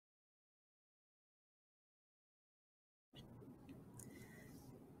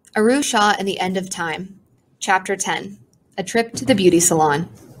Aru Shah and the End of Time. Chapter 10. A Trip to the Beauty Salon.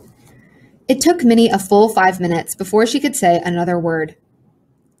 It took Minnie a full 5 minutes before she could say another word.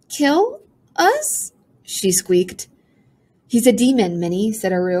 Kill us? She squeaked. He's a demon, Minnie,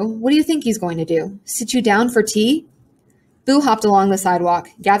 said Aru. What do you think he's going to do? Sit you down for tea? Boo hopped along the sidewalk,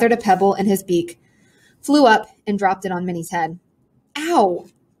 gathered a pebble in his beak, flew up, and dropped it on Minnie's head. Ow!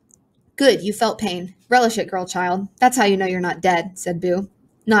 Good, you felt pain. Relish it, girl child. That's how you know you're not dead, said Boo.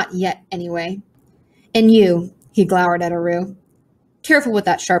 Not yet, anyway. And you, he glowered at Aru. Careful with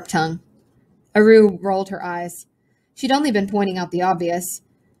that sharp tongue. Aru rolled her eyes. She'd only been pointing out the obvious.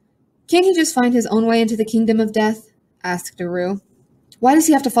 Can't he just find his own way into the kingdom of death? Asked Aru. Why does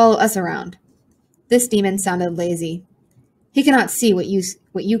he have to follow us around? This demon sounded lazy. He cannot see what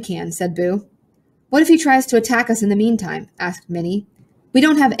you can, said Boo. What if he tries to attack us in the meantime? Asked Minnie. We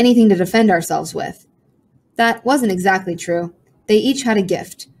don't have anything to defend ourselves with. That wasn't exactly true. They each had a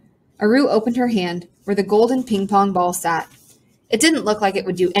gift. Aru opened her hand, where the golden ping-pong ball sat. It didn't look like it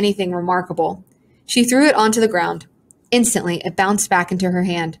would do anything remarkable. She threw it onto the ground. Instantly, it bounced back into her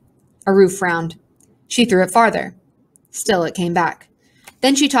hand. Aru frowned. She threw it farther. Still, it came back.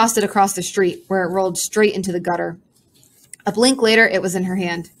 Then she tossed it across the street, where it rolled straight into the gutter. A blink later, it was in her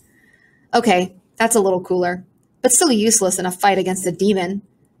hand. Okay, that's a little cooler, but still useless in a fight against a demon.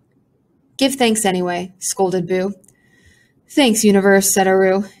 Give thanks anyway, scolded Boo. Thanks, universe, said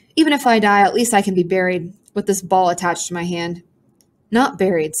Aru. Even if I die, at least I can be buried, with this ball attached to my hand. Not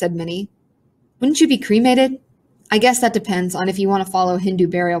buried, said Minnie. Wouldn't you be cremated? I guess that depends on if you want to follow Hindu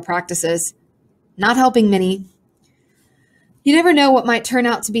burial practices. Not helping Minnie. You never know what might turn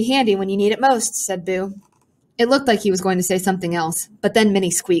out to be handy when you need it most, said Boo. It looked like he was going to say something else, but then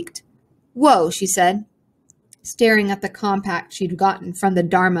Minnie squeaked. Whoa, she said, staring at the compact she'd gotten from the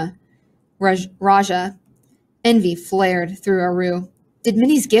Dharma Raja. Envy flared through Aru. Did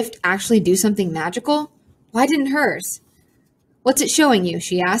Minnie's gift actually do something magical? Why didn't hers? What's it showing you?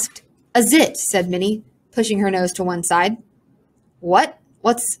 She asked. A zit, said Minnie, pushing her nose to one side. What?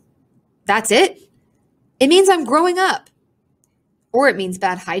 That's it? It means I'm growing up. Or it means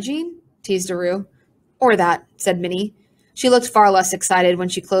bad hygiene, teased Aru. Or that, said Minnie. She looked far less excited when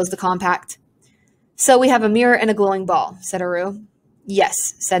she closed the compact. So we have a mirror and a glowing ball, said Aru.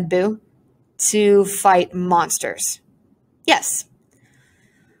 Yes, said Boo. To fight monsters. Yes.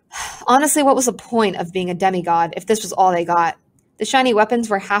 Honestly, what was the point of being a demigod if this was all they got? The shiny weapons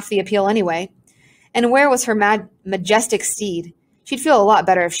were half the appeal anyway. And where was her majestic steed? She'd feel a lot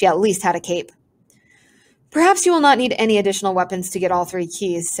better if she at least had a cape. Perhaps you will not need any additional weapons to get all 3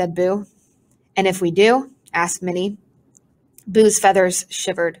 keys, said Boo. And if we do? Asked Minnie. Boo's feathers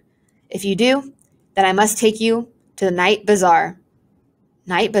shivered. If you do, then I must take you to the night bazaar.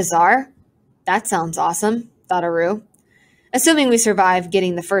 Night bazaar? That sounds awesome, thought Aru. Assuming we survive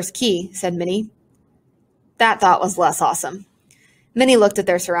getting the first key, said Minnie. That thought was less awesome. Minnie looked at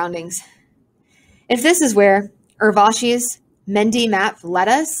their surroundings. If this is where Urvashi's Mendi map led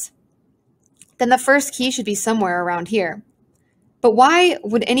us, then the first key should be somewhere around here. But why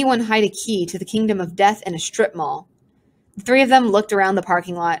would anyone hide a key to the kingdom of death in a strip mall? The 3 of them looked around the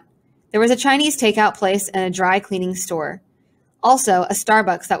parking lot. There was a Chinese takeout place and a dry cleaning store. Also, a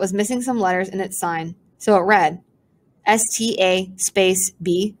Starbucks that was missing some letters in its sign, so it read, STA space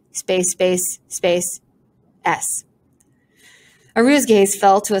B space space space S. Aru's gaze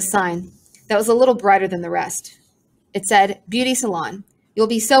fell to a sign that was a little brighter than the rest. It said, Beauty Salon. You'll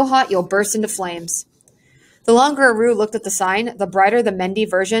be so hot you'll burst into flames. The longer Aru looked at the sign, the brighter the Mendi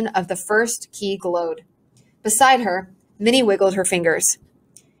version of the first key glowed. Beside her, Minnie wiggled her fingers.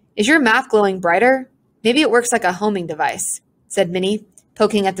 Is your map glowing brighter? Maybe it works like a homing device, said Minnie,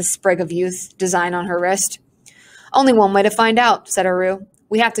 poking at the sprig of youth design on her wrist. Only one way to find out, said Aru.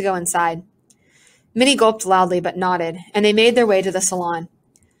 We have to go inside. Minnie gulped loudly but nodded, and they made their way to the salon.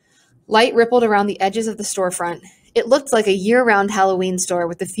 Light rippled around the edges of the storefront. It looked like a year-round Halloween store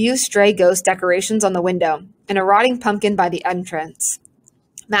with a few stray ghost decorations on the window and a rotting pumpkin by the entrance.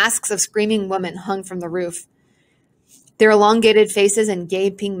 Masks of screaming women hung from the roof. Their elongated faces and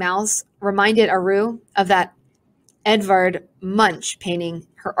gaping mouths reminded Aru of that Edvard Munch painting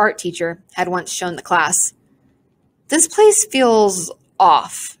her art teacher had once shown the class. This place feels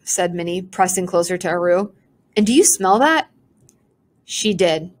off, said Minnie, pressing closer to Aru. And do you smell that? She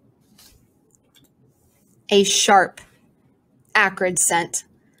did. A sharp, acrid scent,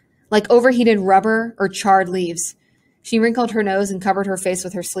 like overheated rubber or charred leaves. She wrinkled her nose and covered her face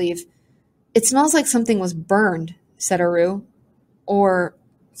with her sleeve. It smells like something was burned, said Aru. Or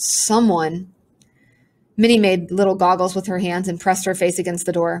someone. Minnie made little goggles with her hands and pressed her face against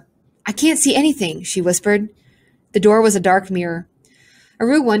the door. I can't see anything, she whispered. The door was a dark mirror.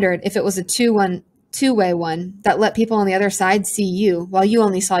 Aru wondered if it was a two-way one that let people on the other side see you while you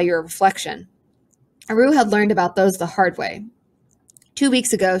only saw your reflection. Aru had learned about those the hard way. 2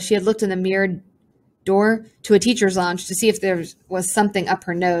 weeks ago, she had looked in the mirrored door to a teacher's lounge to see if there was something up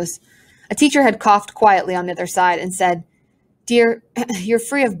her nose. A teacher had coughed quietly on the other side and said, "Dear, you're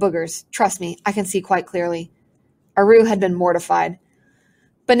free of boogers. Trust me, I can see quite clearly." Aru had been mortified.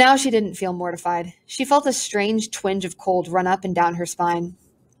 But now she didn't feel mortified. She felt a strange twinge of cold run up and down her spine.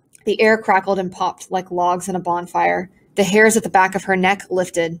 The air crackled and popped like logs in a bonfire. The hairs at the back of her neck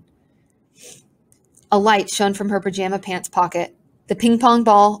lifted. A light shone from her pajama pants pocket. The ping-pong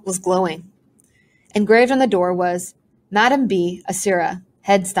ball was glowing. Engraved on the door was Madam B. Asira,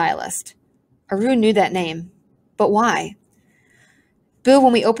 head stylist. Aru knew that name. But why? "Boo,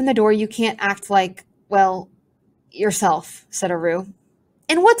 when we open the door, you can't act like, well, yourself," said Aru.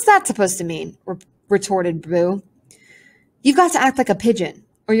 "And what's that supposed to mean?" retorted Boo. "You've got to act like a pigeon,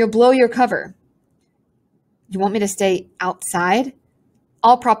 or you'll blow your cover." "You want me to stay outside?"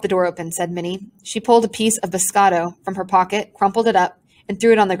 "I'll prop the door open," said Minnie. She pulled a piece of biscotto from her pocket, crumpled it up, and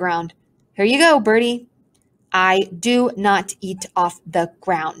threw it on the ground. "Here you go, Bertie." "I do not eat off the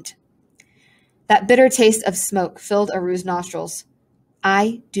ground." That bitter taste of smoke filled Aru's nostrils.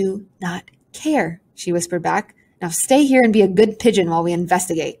 "I do not care," she whispered back. "Now stay here and be a good pigeon while we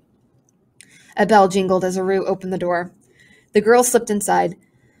investigate." A bell jingled as Aru opened the door. The girls slipped inside.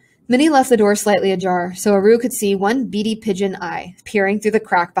 Minnie left the door slightly ajar, so Aru could see one beady pigeon eye peering through the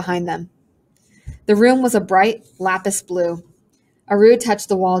crack behind them. The room was a bright lapis blue. Aru touched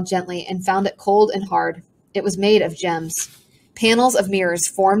the wall gently and found it cold and hard. It was made of gems. Panels of mirrors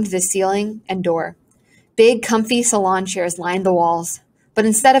formed the ceiling and door. Big, comfy salon chairs lined the walls. But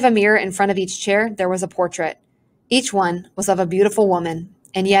instead of a mirror in front of each chair, there was a portrait. Each one was of a beautiful woman,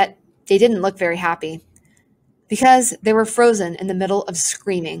 and yet they didn't look very happy. Because they were frozen in the middle of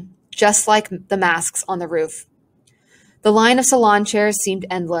screaming, just like the masks on the roof. The line of salon chairs seemed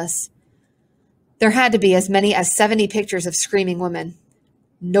endless. There had to be as many as 70 pictures of screaming women.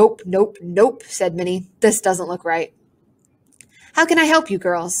 "Nope, nope, nope," said Minnie. "This doesn't look right." "How can I help you,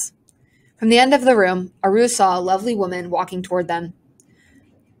 girls?" From the end of the room, Aru saw a lovely woman walking toward them.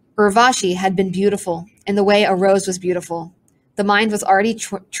 Urvashi had been beautiful in the way a rose was beautiful. The mind was already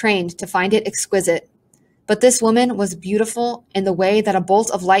trained to find it exquisite. But this woman was beautiful in the way that a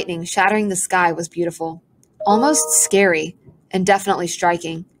bolt of lightning shattering the sky was beautiful. Almost scary, and definitely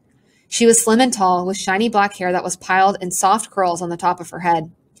striking. She was slim and tall, with shiny black hair that was piled in soft curls on the top of her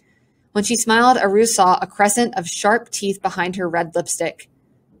head. When she smiled, Aru saw a crescent of sharp teeth behind her red lipstick.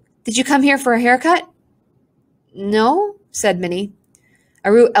 "Did you come here for a haircut?" "No," said Minnie.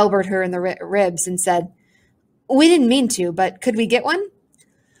 Aru elbowed her in the ribs and said, "We didn't mean to, but could we get one?"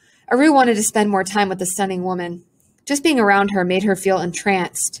 Aru wanted to spend more time with the stunning woman. Just being around her made her feel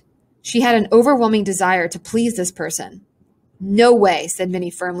entranced. She had an overwhelming desire to please this person. "No way," said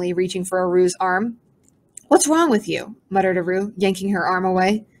Minnie firmly, reaching for Aru's arm. "What's wrong with you?" muttered Aru, yanking her arm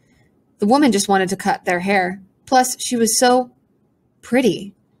away. The woman just wanted to cut their hair. Plus, she was so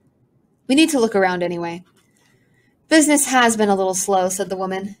pretty. "We need to look around anyway." "Business has been a little slow," said the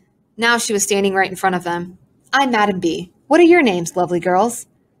woman. Now she was standing right in front of them. "I'm Madam B. What are your names, lovely girls?"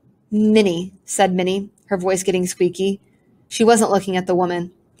 "Minnie," said Minnie, her voice getting squeaky. She wasn't looking at the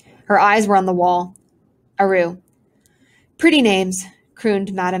woman. Her eyes were on the wall. Aru. "Pretty names,"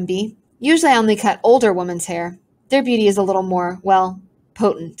 crooned Madam B. "Usually I only cut older women's hair. Their beauty is a little more, well,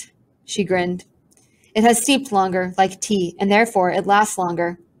 potent." She grinned. "It has steeped longer, like tea, and therefore it lasts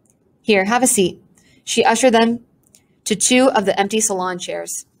longer. Here, have a seat." She ushered them to 2 of the empty salon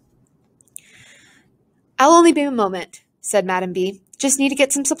chairs. "I'll only be a moment," said Madam B. "Just need to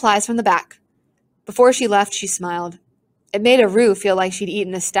get some supplies from the back." Before she left, she smiled. It made Aru feel like she'd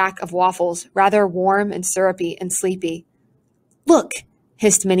eaten a stack of waffles, rather warm and syrupy and sleepy. "Look,"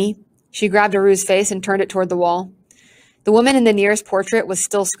 hissed Minnie. She grabbed Aru's face and turned it toward the wall. The woman in the nearest portrait was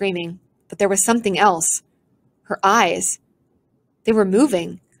still screaming, but there was something else. Her eyes. They were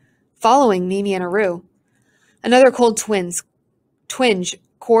moving, following Mimi and Aru. Another cold twinge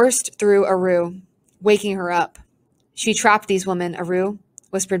coursed through Aru, waking her up. "She trapped these women, Aru,"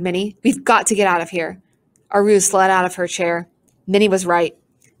 whispered Minnie. "We've got to get out of here." Aru slid out of her chair. Minnie was right,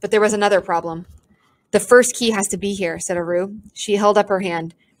 but there was another problem. "The first key has to be here," said Aru. She held up her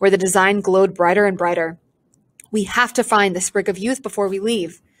hand, where the design glowed brighter and brighter. "We have to find the sprig of youth before we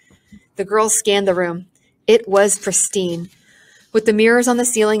leave." The girls scanned the room. It was pristine. With the mirrors on the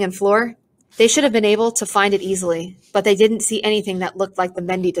ceiling and floor, they should have been able to find it easily, but they didn't see anything that looked like the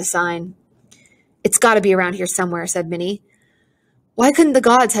Mendy design. "It's got to be around here somewhere," said Minnie. "Why couldn't the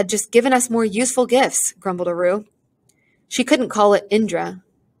gods have just given us more useful gifts?" grumbled Aru. She couldn't call it Indra.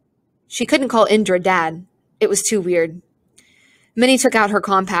 She couldn't call Indra Dad. It was too weird. Minnie took out her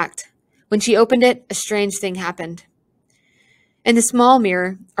compact. When she opened it, a strange thing happened. In the small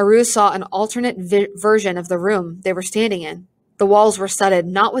mirror, Aru saw an alternate version of the room they were standing in. The walls were studded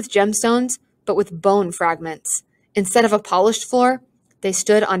not with gemstones, but with bone fragments. Instead of a polished floor, they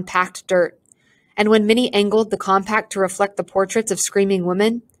stood on packed dirt. And when Minnie angled the compact to reflect the portraits of screaming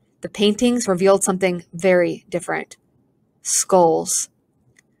women, the paintings revealed something very different. Skulls.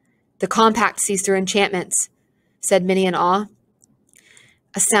 The compact sees through enchantments, said Minnie in awe.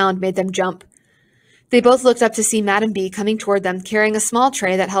 A sound made them jump. They both looked up to see Madame B coming toward them, carrying a small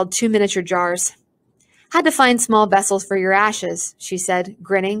tray that held 2 miniature jars. Had to find small vessels for your ashes, she said,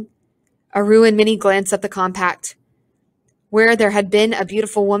 grinning. Aru and Minnie glanced at the compact. Where there had been a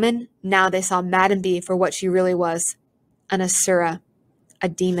beautiful woman, now they saw Madame B for what she really was. An Asura. A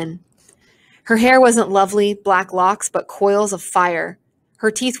demon. Her hair wasn't lovely black locks, but coils of fire. Her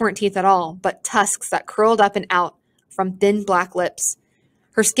teeth weren't teeth at all, but tusks that curled up and out from thin black lips.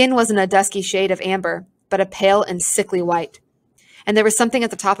 Her skin wasn't a dusky shade of amber, but a pale and sickly white. And there was something at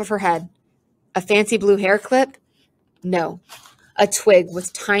the top of her head. A fancy blue hair clip? No. A twig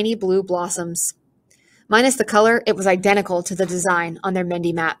with tiny blue blossoms. Minus the color, it was identical to the design on their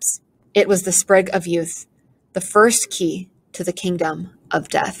Mendi maps. It was the sprig of youth, the first key to the kingdom of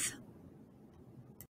death.